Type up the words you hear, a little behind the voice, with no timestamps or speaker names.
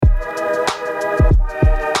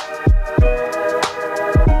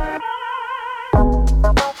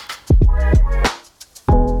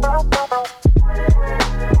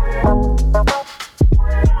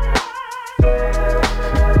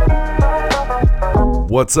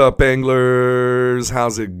What's up, anglers?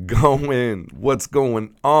 How's it going? What's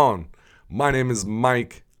going on? My name is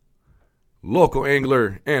Mike, local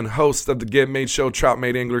angler and host of the Get Made Show, Trout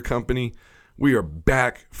Made Angler Company. We are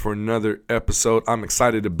back for another episode. I'm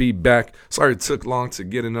excited to be back. Sorry it took long to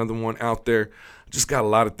get another one out there. Just got a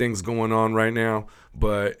lot of things going on right now,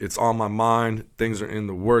 but it's on my mind. Things are in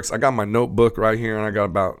the works. I got my notebook right here, and I got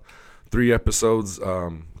about 3 episodes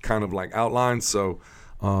kind of like outlined. So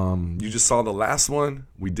you just saw the last one.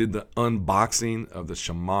 We did the unboxing of the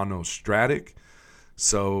Shimano Stratic.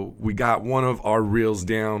 So we got one of our reels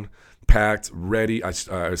down, packed, ready. I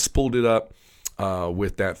spooled it up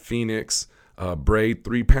with that Phenix braid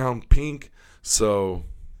 3-pound pink. So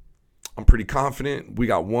I'm pretty confident. We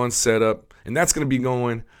got one set up, and that's going to be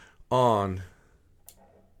going on.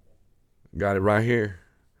 Got it right here.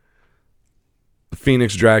 The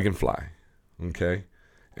Phenix Dragonfly. Okay.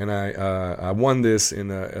 And I won this in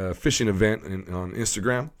a fishing event on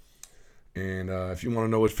Instagram. And if you want to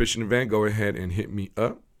know what fishing event, go ahead and hit me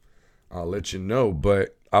up. I'll let you know.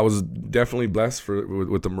 But I was definitely blessed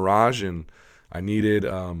with the Mirage, and I needed,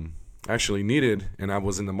 and I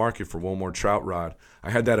was in the market for one more trout rod. I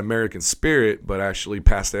had that American Spirit, but actually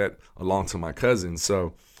passed that along to my cousin,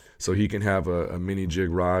 so he can have a mini jig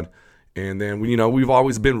rod. And then, we've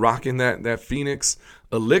always been rocking that Phenix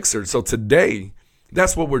Elixir. So today,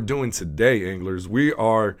 that's what we're doing today, anglers. We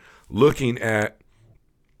are looking at,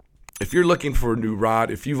 if you're looking for a new rod,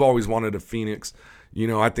 if you've always wanted a Phenix,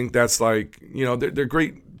 I think that's like, they're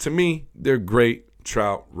great. To me, they're great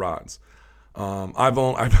trout rods. We'll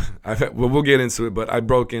get into it, but I've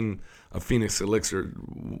broken a Phenix Elixir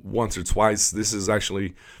once or twice. This is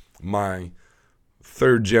actually my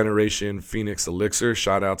 3rd generation Phenix Elixir.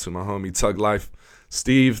 Shout out to my homie Tug Life.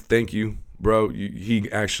 Steve, thank you, bro.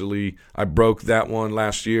 I broke that one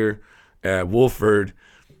last year at Wolford,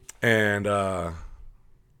 and the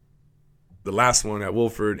last one at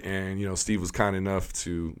Wolford, and Steve was kind enough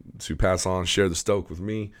to pass on, share the stoke with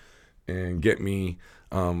me, and get me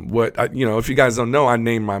if you guys don't know, I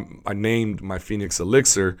named my Phenix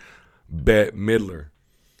Elixir Bette Midler.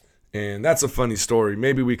 And that's a funny story.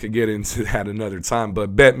 Maybe we could get into that another time.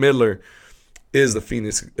 But Bette Midler is the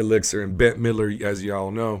Phenix Elixir, and Bette Midler, as y'all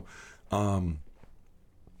know,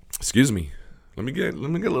 excuse me. Let me get a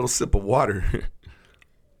little sip of water.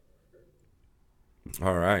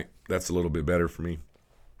 All right, that's a little bit better for me.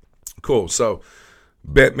 Cool. So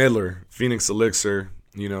Bette Midler, Phenix Elixir.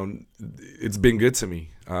 It's been good to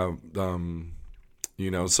me. So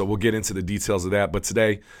we'll get into the details of that. But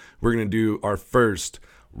today we're going to do our first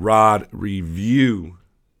rod review,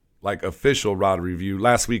 like official rod review.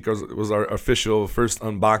 Last week was our official first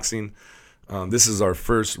unboxing. This is our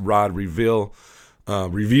first rod review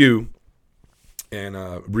and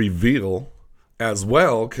reveal as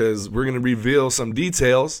well, because we're going to reveal some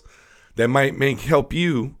details that might help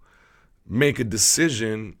you make a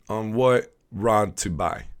decision on what rod to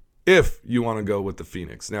buy if you want to go with the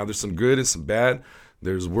Phenix. Now, there's some good and some bad.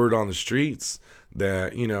 There's word on the streets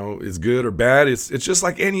that is good or bad. It's just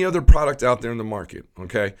like any other product out there in the market,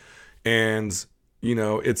 okay? And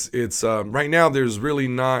it's right now there's really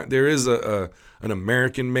not. There is an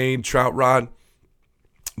American made trout rod,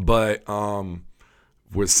 but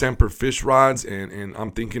with Semper Fish rods, and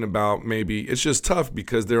I'm thinking about maybe it's just tough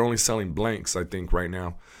because they're only selling blanks, I think, right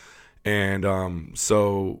now. And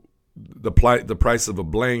so the price of a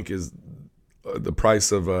blank is the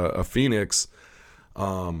price of a Phenix,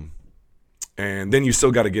 and then you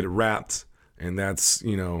still got to get it wrapped, and that's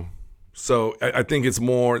so I think it's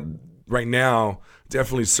more right now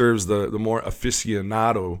definitely serves the more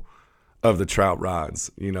aficionado of the trout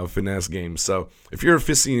rods, finesse games. So if you're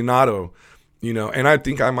aficionado, and I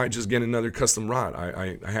think I might just get another custom rod.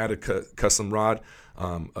 I had a custom rod,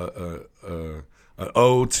 an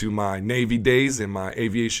ode to my Navy days and my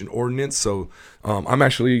aviation ordnance. So I'm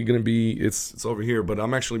actually going to be, it's over here, but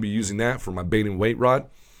I'm actually be using that for my bait and weight rod.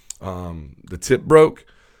 The tip broke.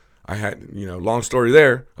 I had, long story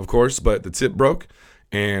there, of course, but the tip broke,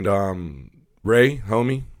 and Ray,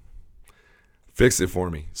 homie, fixed it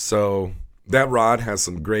for me. So that rod has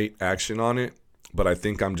some great action on it, but I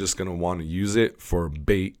think I'm just going to want to use it for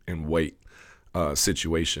bait and weight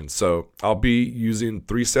situation. So I'll be using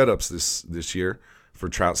 3 setups this year for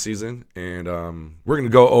trout season, and we're going to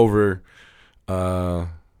go over 2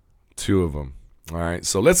 of them. All right,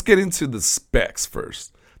 so let's get into the specs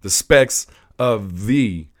first. The specs of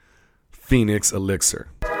the Phenix Elixir.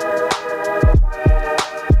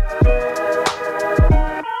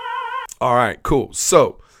 All right, cool.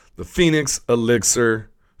 So the Phenix Elixir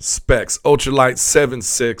specs: ultralight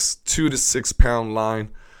 7.6, 2 to 6 pound line.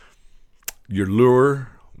 Your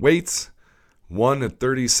lure weight 1 to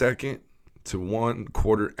 32nd to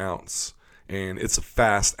 1/4 ounce. And it's a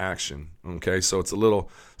fast action, okay? So it's a little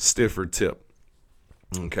stiffer tip,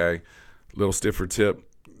 okay? Little stiffer tip,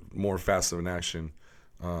 more fast of an action.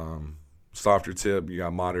 Softer tip, you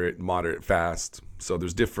got moderate, fast. So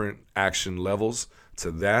there's different action levels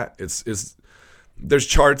to that. There's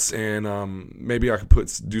charts, and maybe I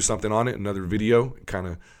could do something on it, another video, kind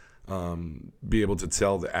of be able to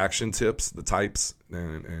tell the action tips, the types,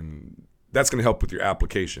 and that's going to help with your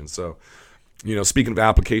application. So, speaking of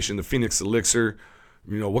application, the Phenix Elixir,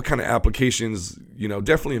 what kind of applications,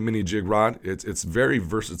 definitely a mini jig rod. It's very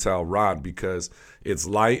versatile rod because it's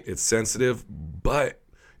light, it's sensitive, but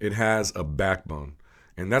it has a backbone.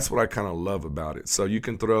 And that's what I kind of love about it. So you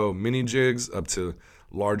can throw mini jigs up to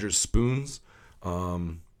larger spoons,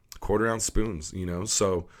 1/4 ounce spoons,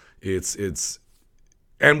 so it's,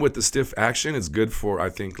 and with the stiff action, it's good for, I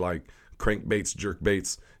think, like crankbaits, jerk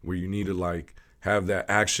baits, where you need to like have that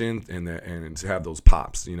action and to have those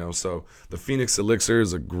pops, So the Phenix Elixir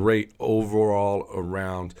is a great overall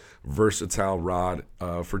around versatile rod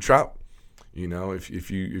for trout.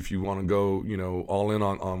 If you want to go, all in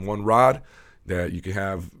on one rod, that you can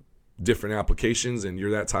have different applications, and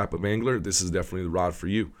you're that type of angler, this is definitely the rod for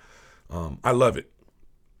you. I love it.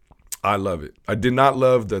 I did not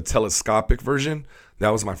love the telescopic version. That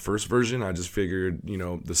was my first version. I just figured,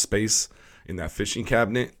 the space in that fishing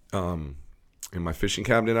cabinet, in my fishing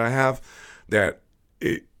cabinet I have, that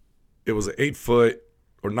it was an 8 foot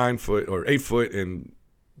or 9 foot or 8 foot, and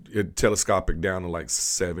it telescopic down to like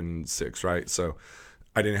 7.6, right? So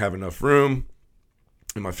I didn't have enough room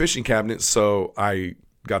in my fishing cabinet, so I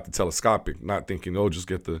got the telescopic, not thinking, just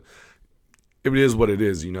get it is what it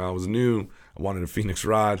is. I was new. I wanted a Phenix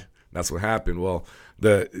rod. That's what happened. Well,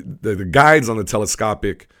 the guides on the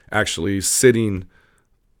telescopic actually sitting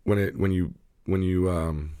when you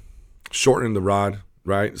shorten the rod,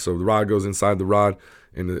 right? So the rod goes inside the rod,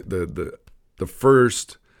 and the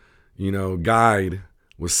first guide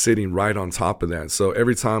was sitting right on top of that. So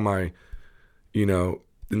every time I,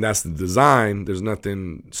 and that's the design, there's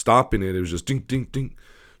nothing stopping it. It was just ding, ding, ding.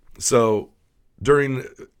 So during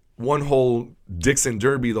one whole Dixon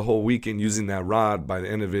Derby the whole weekend using that rod, by the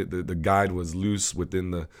end of it, the guide was loose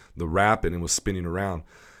within the wrap, and it was spinning around.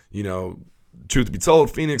 Truth be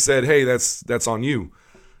told, Phenix said, hey, that's on you.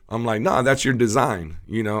 I'm like, nah, that's your design.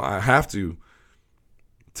 I have to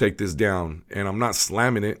take this down, and I'm not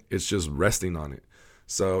slamming it. It's just resting on it.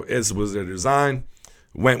 So it was their design.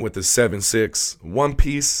 Went with the 7.6 one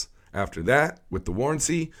piece after that with the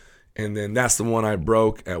warranty. And then that's the one I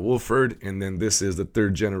broke at Wolford. And then this is the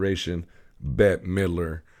 3rd generation Bette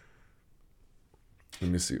Midler.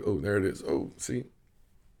 Let me see. Oh, there it is. Oh, see?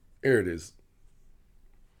 There it is.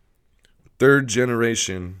 3rd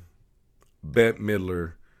generation Bette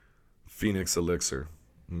Midler Phenix Elixir.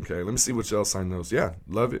 Okay, let me see what else I know. Yeah,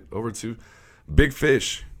 love it. Over to big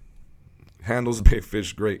fish. Handles big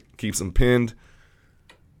fish great. Keeps them pinned.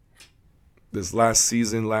 This last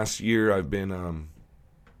year, I've been,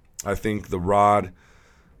 I think the rod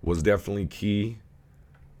was definitely key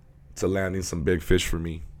to landing some big fish for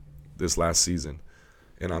me this last season.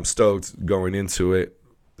 And I'm stoked going into it,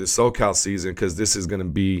 this SoCal season, because this is going to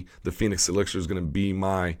be, the Phenix Elixir is going to be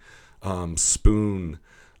my spoon,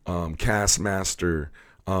 cast master,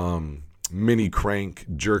 mini crank,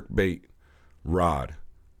 jerk bait rod.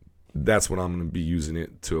 That's what I'm going to be using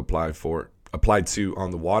it to apply to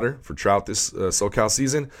on the water for trout this SoCal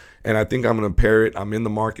season. And I think I'm going to pair it. I'm in the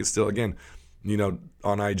market still, again,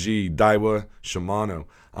 on IG, Daiwa, Shimano.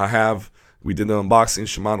 We did the unboxing,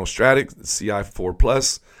 Shimano Stratic, CI4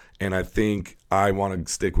 Plus, and I think I want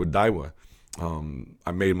to stick with Daiwa.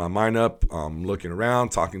 I made my mind up. I'm looking around,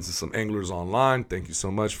 talking to some anglers online. Thank you so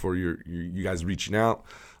much for you guys reaching out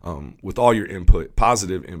with all your input,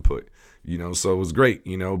 positive input. So it was great,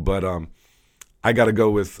 but I got to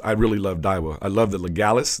go with, I really love Daiwa. I love the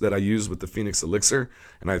Legalis that I use with the Phenix Elixir,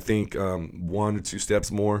 and I think 1 or 2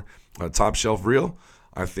 steps more top shelf reel.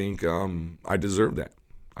 I think I deserve that.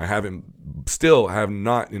 Still have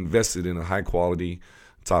not invested in a high quality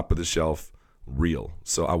top of the shelf reel.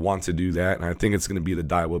 So I want to do that, and I think it's going to be the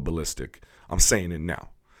Daiwa Ballistic. I'm saying it now.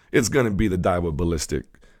 It's going to be the Daiwa Ballistic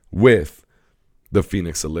with the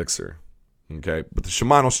Phenix Elixir. Okay, but the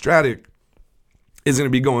Shimano Stratic is going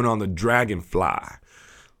to be going on the Dragonfly.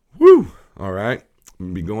 Woo! All right,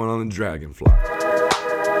 I'm going to be going on the Dragonfly.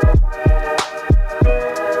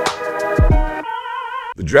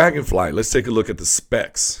 The Dragonfly, let's take a look at the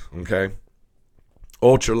specs, okay?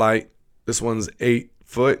 Ultralight, this one's 8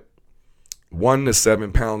 foot, 1 to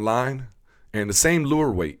 7 pound line, and the same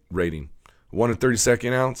lure weight rating, 1 to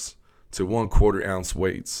 32nd ounce, to 1/4 ounce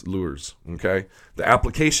weights lures. Okay, the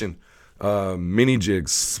application: mini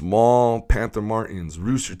jigs, small panther martins,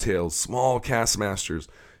 rooster tails, small castmasters.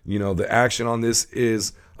 The action on this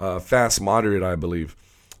is fast moderate, I believe.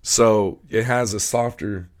 So it has a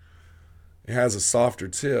softer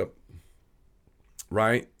tip,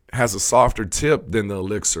 right? It has a softer tip than the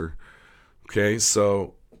Elixir. Okay,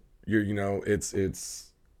 so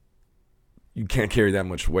it's you can't carry that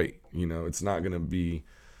much weight. It's not gonna be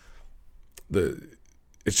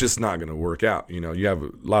it's just not gonna work out. You have a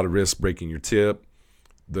lot of risk breaking your tip,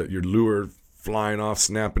 your lure flying off,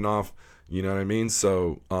 snapping off. You know what I mean?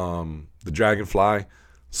 So the Dragonfly,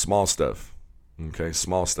 small stuff. Okay,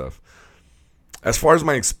 small stuff. As far as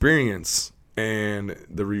my experience and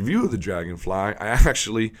the review of the Dragonfly, I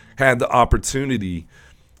actually had the opportunity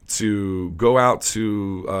to go out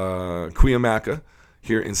to Cuyamaca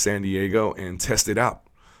here in San Diego and test it out.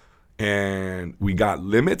 And we got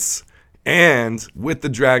limits, and with the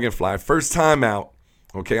Dragonfly, first time out,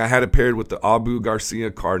 okay, I had it paired with the Abu Garcia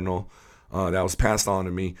Cardinal that was passed on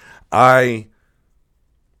to me. I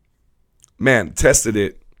tested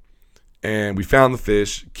it, and we found the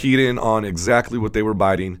fish, keyed in on exactly what they were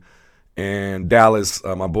biting. And Dallas,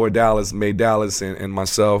 my boy Dallas, and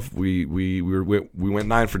myself, we went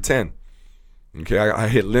 9 for 10. Okay, I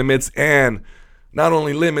hit limits, and not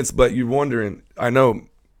only limits, but you're wondering. I know,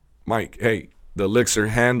 Mike. Hey, the Elixir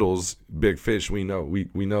handles big fish. We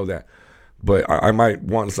know that, but I might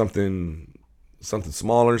want something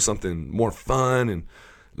smaller, something more fun. And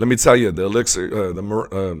let me tell you, the Elixir,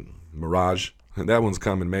 the Mirage, that one's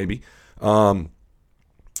coming maybe.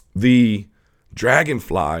 The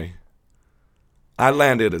Dragonfly, I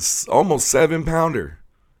landed almost 7-pounder.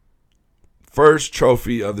 First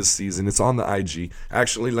trophy of the season. It's on the IG.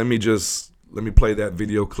 Actually, let me play that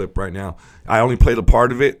video clip right now. I only played a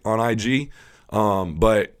part of it on IG,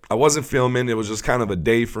 but I wasn't filming. It was just kind of a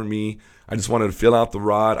day for me. I just wanted to fill out the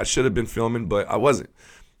rod. I should have been filming, but I wasn't.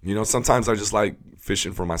 Sometimes I just like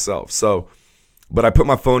fishing for myself. So, but I put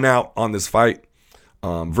my phone out on this fight,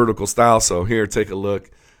 vertical style. So here, take a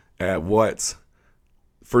look at what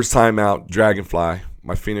first time out Dragonfly,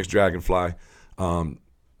 my Phenix Dragonfly,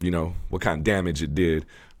 what kind of damage it did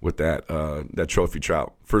with that trophy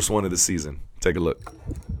trout. First one of the season. Take a look.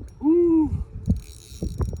 Woo.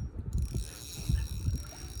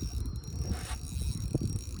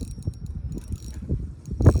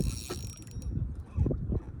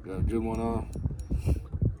 Got a good one on.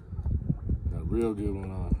 Got a real good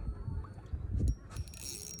one on.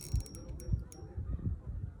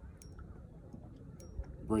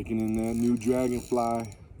 Breaking in that new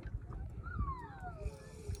Dragonfly.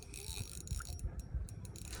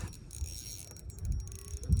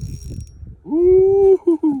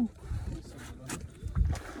 Ooh.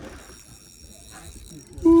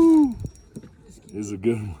 Ooh. This is a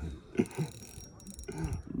good one.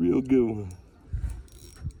 Real good one.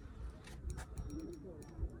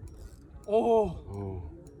 Oh.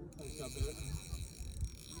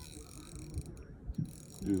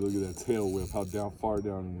 Dude, look at that tail whip. How far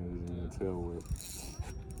down it is in the tail whip.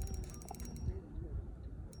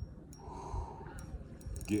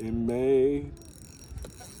 Getting made.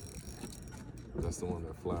 That's the one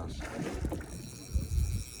that flashed.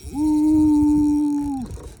 Woo!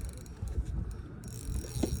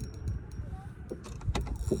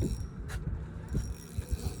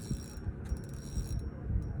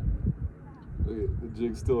 Look at the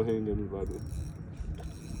jig still hanging, brother.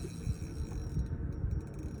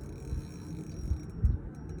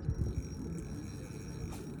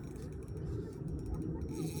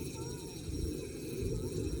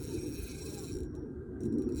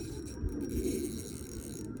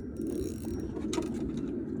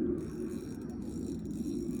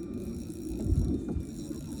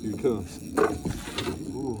 Here he comes.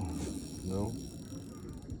 Ooh, no.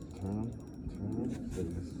 Turn.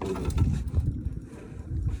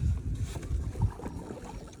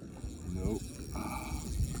 Nope.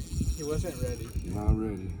 He wasn't ready. Not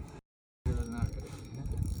ready. He was not good.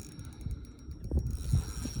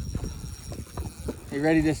 He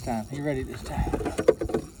ready this time.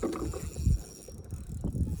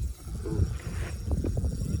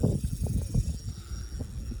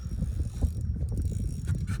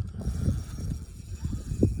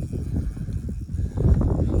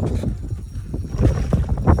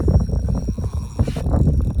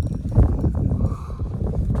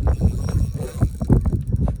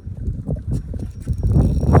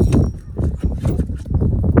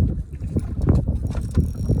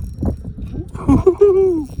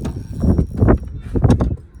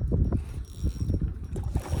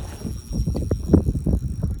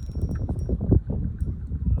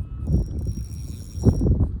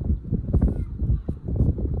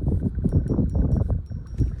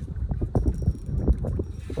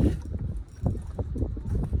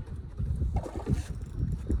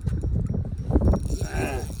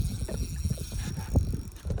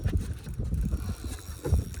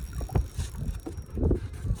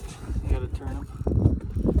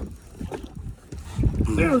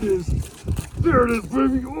 There it is. There it is,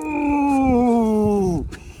 baby. Oh.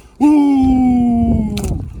 Ooh.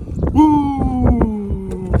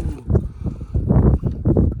 Ooh.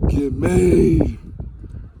 Get made.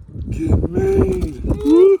 Get made.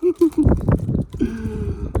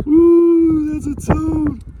 Ooh, that's a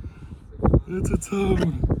toad. That's a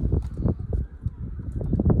toad.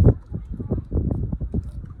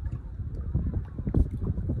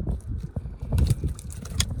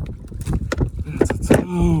 That's a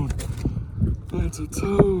toad. That's a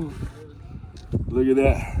toad. Look at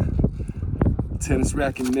that. Tennis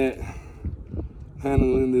racket net.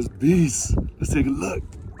 Handling this beast. Let's take a look.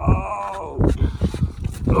 Oh.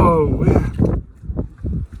 Oh, man.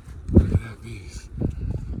 Look at that beast.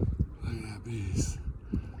 Look at that beast.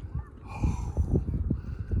 Oh.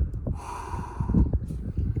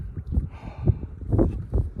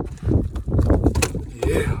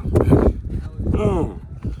 Yeah, baby. Oh.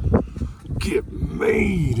 Get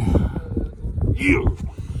made. You.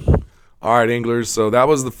 All right, anglers. So that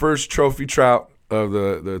was the first trophy trout of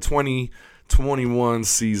the 2021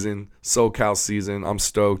 season, SoCal season. I'm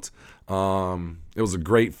stoked. It was a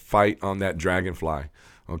great fight on that Dragonfly.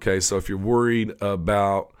 Okay, so if you're worried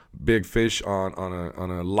about big fish on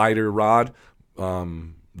a lighter rod,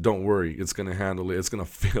 don't worry. It's gonna handle it. It's gonna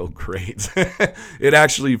feel great. It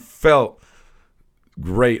actually felt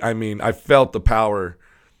great. I mean, I felt the power.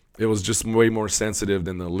 It was just way more sensitive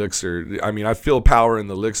than the Elixir. I mean, I feel power in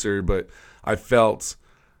the Elixir, but I felt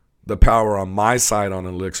the power on my side on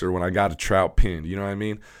Elixir when I got a trout pinned. You know what I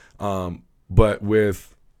mean? But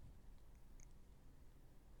with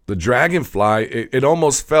the Dragonfly, it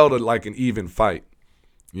almost felt like an even fight.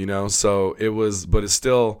 You know, so it was, but it's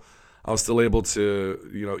still, I was still able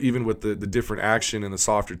to, you know, even with the different action and the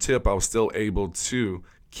softer tip, I was still able to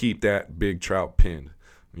keep that big trout pinned.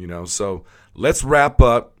 You know, so let's wrap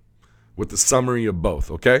up with the summary of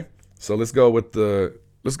both, okay? So let's go with the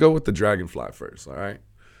Dragonfly first, all right?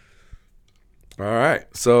 All right.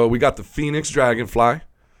 So we got the Phenix Dragonfly.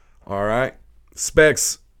 All right.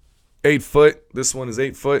 Specs 8 foot. This one is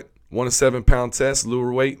 8 foot. 1 to 7 pound test.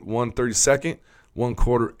 Lure weight 1/32,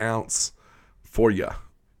 1/4 ounce for ya.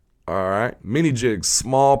 All right. Mini jigs,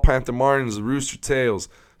 small Panther Martins, rooster tails,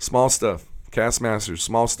 small stuff. Castmasters,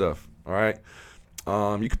 small stuff. All right.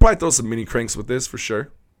 You could probably throw some mini cranks with this for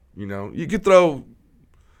sure. You know, you could throw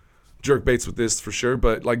jerk baits with this for sure,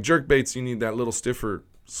 but like jerk baits, you need that little stiffer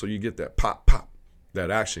so you get that pop,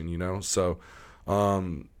 that action, you know. So,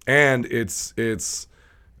 and it's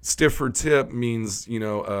stiffer tip means, you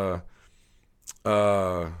know,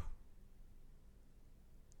 a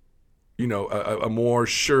more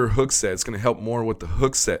sure hook set. It's going to help more with the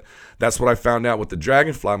hook set. That's what I found out with the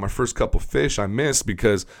Dragonfly. My first couple fish I missed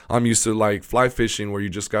because I'm used to like fly fishing where you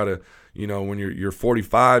just got to, you know, when you're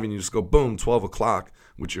 45 and you just go boom, 12 o'clock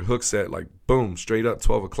with your hook set, like boom, straight up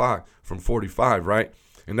 12 o'clock from 45, right?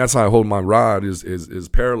 And that's how I hold my rod is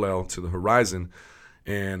parallel to the horizon.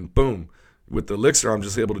 And boom, with the Elixir, I'm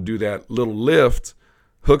just able to do that little lift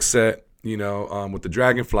hook set, you know. With the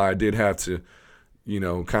Dragonfly, I did have to, you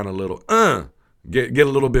know, kind of little get a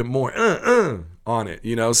little bit more on it,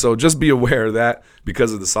 you know. So just be aware of that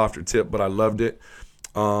because of the softer tip, but I loved it.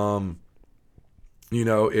 You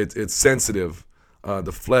know, it's sensitive.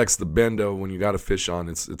 The flex, the bendo when you got a fish on,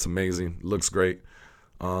 it's amazing. It looks great.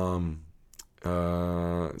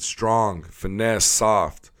 Strong, finesse,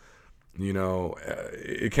 soft. You know,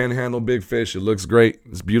 it can handle big fish. It looks great.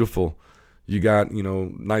 It's beautiful. You got, you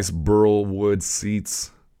know, nice burl wood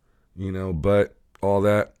seats, you know, but all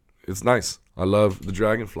that. It's nice. I love the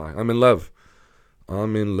Dragonfly. I'm in love.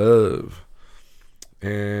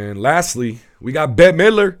 And lastly, we got Bette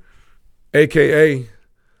Midler, a.k.a.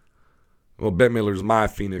 Well, Bette Midler's my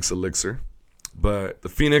Phenix Elixir, but the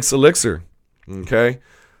Phenix Elixir, okay?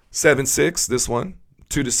 7.6, this one,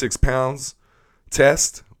 2 to 6 pounds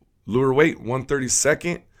test, lure weight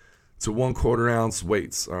 1/32 to 1/4 ounce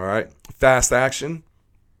weights. All right, fast action,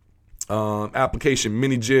 application,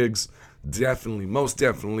 mini jigs, definitely, most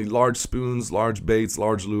definitely, large spoons, large baits,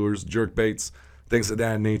 large lures, jerk baits, things of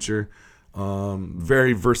that nature.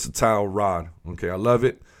 Very versatile rod. Okay, I love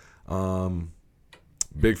it.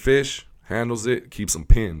 Big fish, handles it, keeps them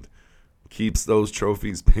pinned, keeps those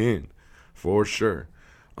trophies pinned for sure.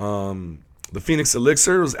 The Phenix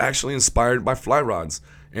Elixir was actually inspired by fly rods,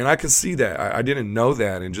 and I could see that. I didn't know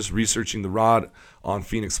that, and just researching the rod on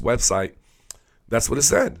Phenix website, that's what it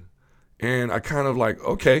said. And I kind of like,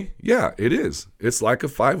 okay, yeah, it is. It's like a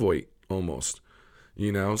 5-weight almost,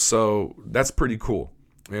 you know, so that's pretty cool.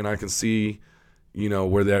 And I can see, you know,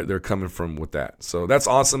 where they're coming from with that. So that's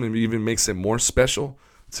awesome, and it even makes it more special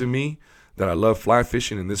to me that I love fly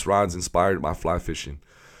fishing, and this rod's inspired by fly fishing.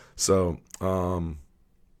 So,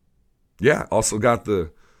 yeah, also got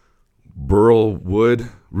the burl wood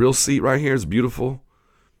reel seat right here. It's beautiful,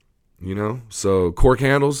 So cork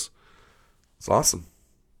handles, it's awesome.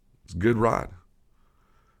 It's a good rod.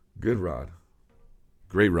 Good rod.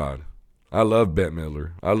 Great rod. I love Bette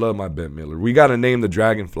Midler. I love my Bette Midler. We got to name the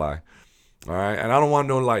Dragonfly. All right. And I don't want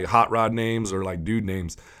no like hot rod names or like dude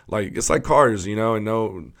names. Like it's like cars,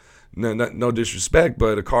 and no disrespect,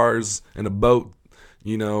 but a cars and a boat,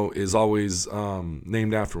 is always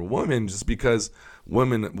named after a woman just because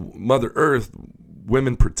Mother Earth,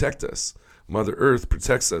 women protect us. Mother Earth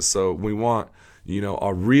protects us. So we want,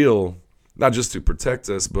 our reel, not just to protect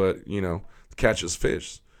us, but, to catch us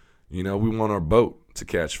fish. We want our boat to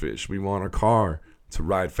catch fish. We want our car to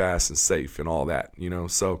ride fast and safe and all that,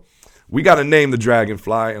 So we got to name the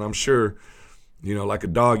Dragonfly, and I'm sure, like a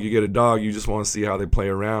dog, you get a dog, you just want to see how they play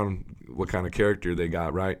around, what kind of character they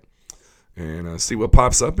got, right? And see what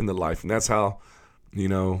pops up in the life. And that's how,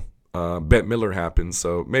 Bette Midler happened.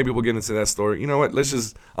 So maybe we'll get into that story. You know what? I'm going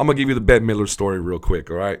to give you the Bette Midler story real quick,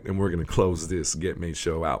 all right? And we're going to close this Get Made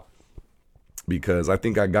show out because I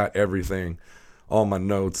think I got everything, all my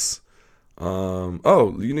notes. You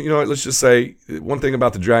know what? Let's just say one thing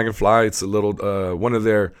about the Dragonfly. It's a little, one of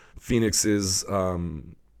their Phenix's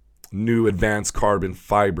new advanced carbon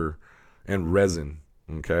fiber and resin,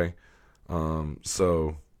 okay?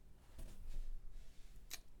 So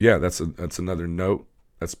yeah, that's another note.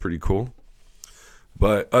 That's pretty cool.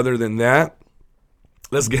 But other than that,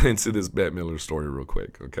 let's get into this Bette Midler story real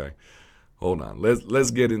quick, okay? Hold on.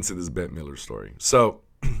 Let's get into this Bette Midler story. So,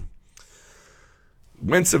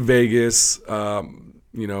 went to Vegas.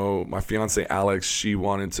 My fiance Alex, she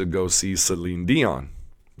wanted to go see Celine Dion.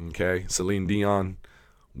 Okay, Celine Dion,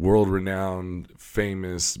 world-renowned,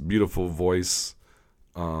 famous, beautiful voice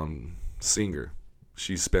singer.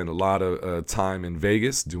 She spent a lot of time in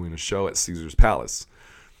Vegas doing a show at Caesar's Palace.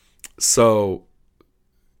 So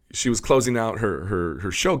she was closing out her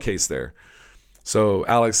showcase there. So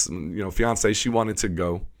Alex, fiance, she wanted to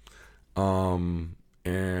go. And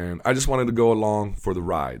I just wanted to go along for the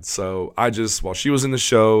ride. So while she was in the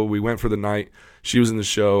show, we went for the night. She was in the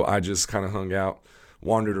show. I just kind of hung out,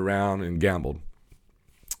 wandered around, and gambled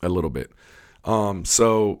a little bit. She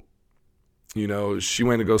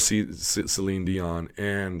went to go see Celine Dion.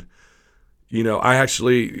 And, I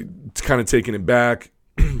actually kind of taken it back,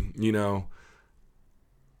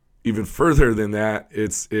 even further than that.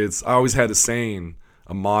 I always had a saying,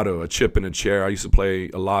 a motto, a chip in a chair. I used to play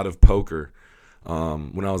a lot of poker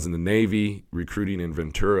when I was in the Navy, recruiting in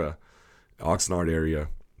Ventura, Oxnard area,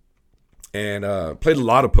 and played a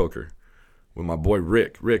lot of poker with my boy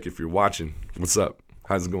Rick. Rick, if you're watching, what's up?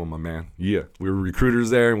 How's it going, my man? Yeah, we were recruiters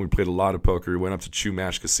there, and we played a lot of poker. We went up to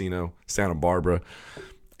Chumash Casino, Santa Barbara,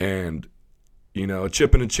 and, a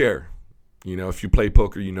chip in a chair. If you play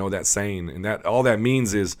poker, that saying, and that all that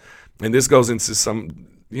means is, and this goes into some,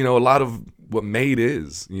 a lot of what made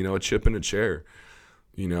is, a chip in a chair.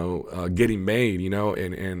 Getting made,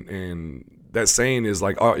 and that saying is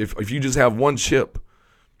like, if you just have one chip,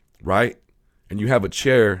 right, and you have a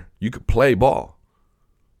chair, you could play ball.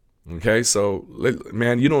 Okay, so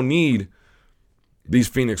man, you don't need these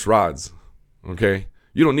Phenix rods. Okay,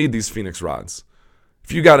 you don't need these Phenix rods.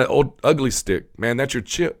 If you got an old ugly stick, man, that's your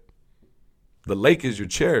chip. The lake is your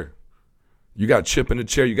chair. You got a chip in the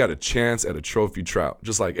chair. You got a chance at a trophy trout,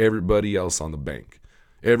 just like everybody else on the bank.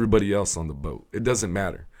 Everybody else on the boat. It doesn't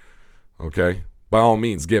matter. Okay? By all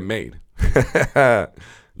means, get made.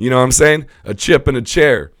 You know what I'm saying? A chip in a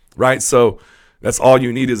chair, right? So that's all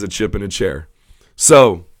you need is a chip in a chair.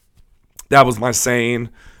 So that was my saying.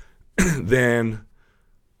 Then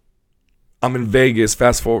I'm in Vegas.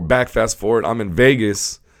 Fast forward. I'm in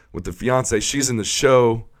Vegas with the fiance. She's in the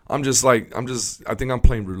show. I think I'm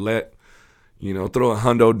playing roulette. Throw a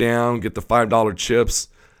hundo down, get the $5 chips.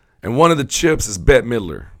 And one of the chips is Bette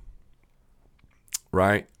Midler,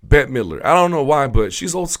 right? Bette Midler. I don't know why, but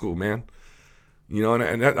she's old school, man.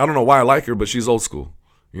 And I don't know why I like her, but she's old school.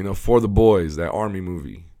 For the Boys, that Army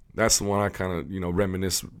movie. That's the one I kind of,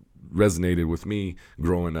 resonated with me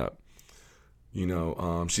growing up.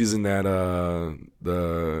 She's in that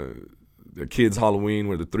the kids' Halloween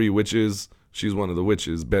where the three witches. She's one of the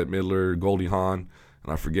witches, Bette Midler, Goldie Hawn,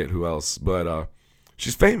 and I forget who else. But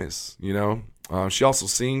she's famous, she also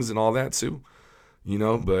sings and all that too,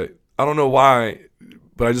 but I don't know why,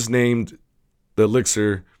 but I just named the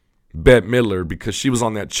Elixir Bette Midler because she was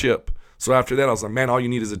on that chip. So after that, I was like, man, all you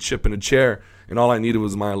need is a chip and a chair, and all I needed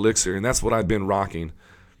was my Elixir, and that's what I've been rocking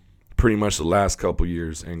pretty much the last couple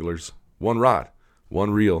years, anglers. One rod,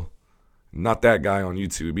 one reel. Not that guy on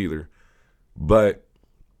YouTube either. But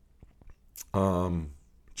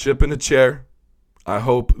chip in the chair. I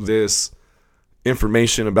hope this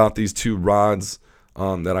information about these two rods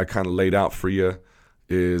that I kind of laid out for you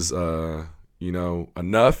is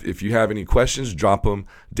enough. If you have any questions, drop them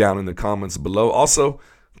down in the comments below. Also,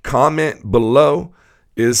 comment below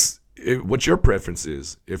what your preference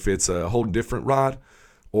is. If it's a whole different rod,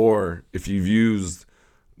 or if you've used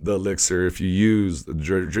the Elixir, if you use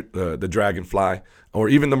the Dragonfly, or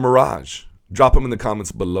even the Mirage, drop them in the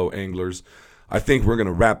comments below, anglers. I think we're going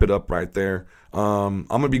to wrap it up right there. I'm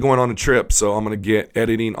going to be going on a trip, so I'm going to get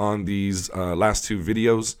editing on these last two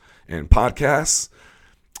videos and podcasts.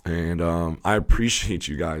 And I appreciate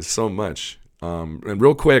you guys so much. And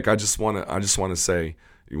real quick, I just want to say,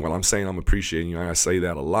 when I'm saying I'm appreciating you, I say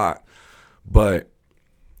that a lot. But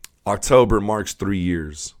October marks 3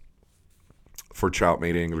 years for Trout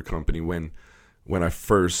Made Angler Company when I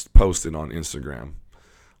first posted on Instagram.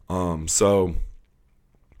 So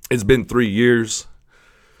it's been 3 years.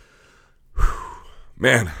 Whew.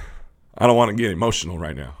 Man, I don't want to get emotional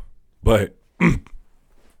right now, but I'm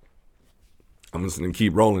just going to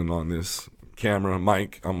keep rolling on this camera,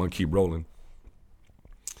 mic. I'm going to keep rolling.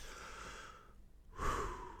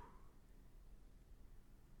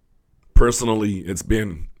 Personally, it's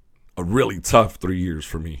been a really tough 3 years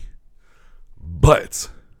for me. But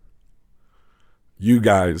you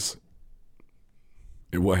guys,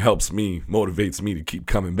 what helps me, motivates me to keep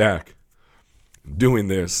coming back, doing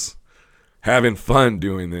this, having fun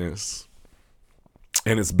doing this.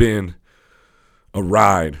 And it's been a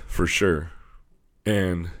ride for sure.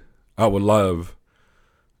 And I would love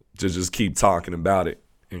to just keep talking about it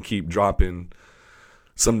and keep dropping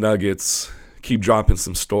some nuggets, keep dropping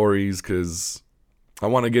some stories, because I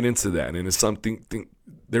want to get into that. And it's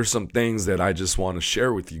there's some things that I just want to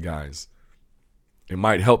share with you guys. It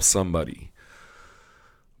might help somebody.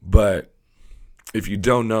 But if you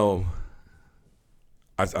don't know,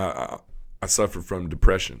 I suffer from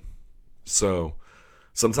depression. So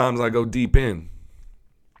sometimes I go deep in,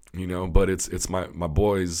 but it's my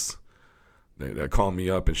boys that call me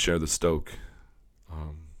up and share the stoke.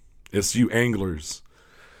 It's you anglers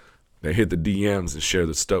that hit the DMs and share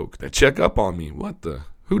the stoke, that check up on me.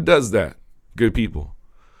 Who does that? Good people.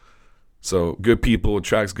 So good people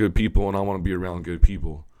attracts good people, and I want to be around good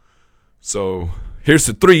people. So here's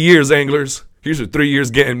to 3 years, anglers. Here's to 3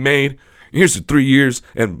 years getting made. Here's to 3 years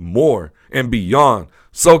and more and beyond.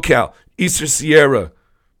 SoCal, Eastern Sierra,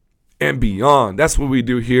 and beyond. That's what we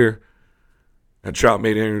do here at Trout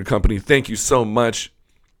Made Angler Company. Thank you so much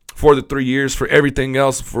for the 3 years, for everything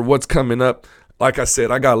else, for what's coming up. Like I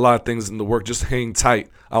said, I got a lot of things in the work. Just hang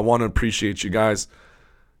tight. I want to appreciate you guys.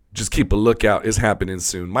 Just keep a lookout. It's happening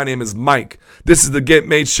soon. My name is Mike. This is the Get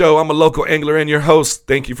Made Show. I'm a local angler and your host.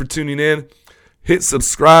 Thank you for tuning in. Hit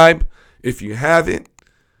subscribe if you haven't.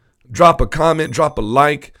 Drop a comment. Drop a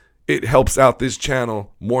like. It helps out this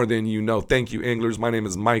channel more than you know. Thank you, anglers. My name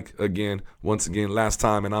is Mike again. Once again, last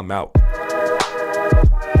time, and I'm out.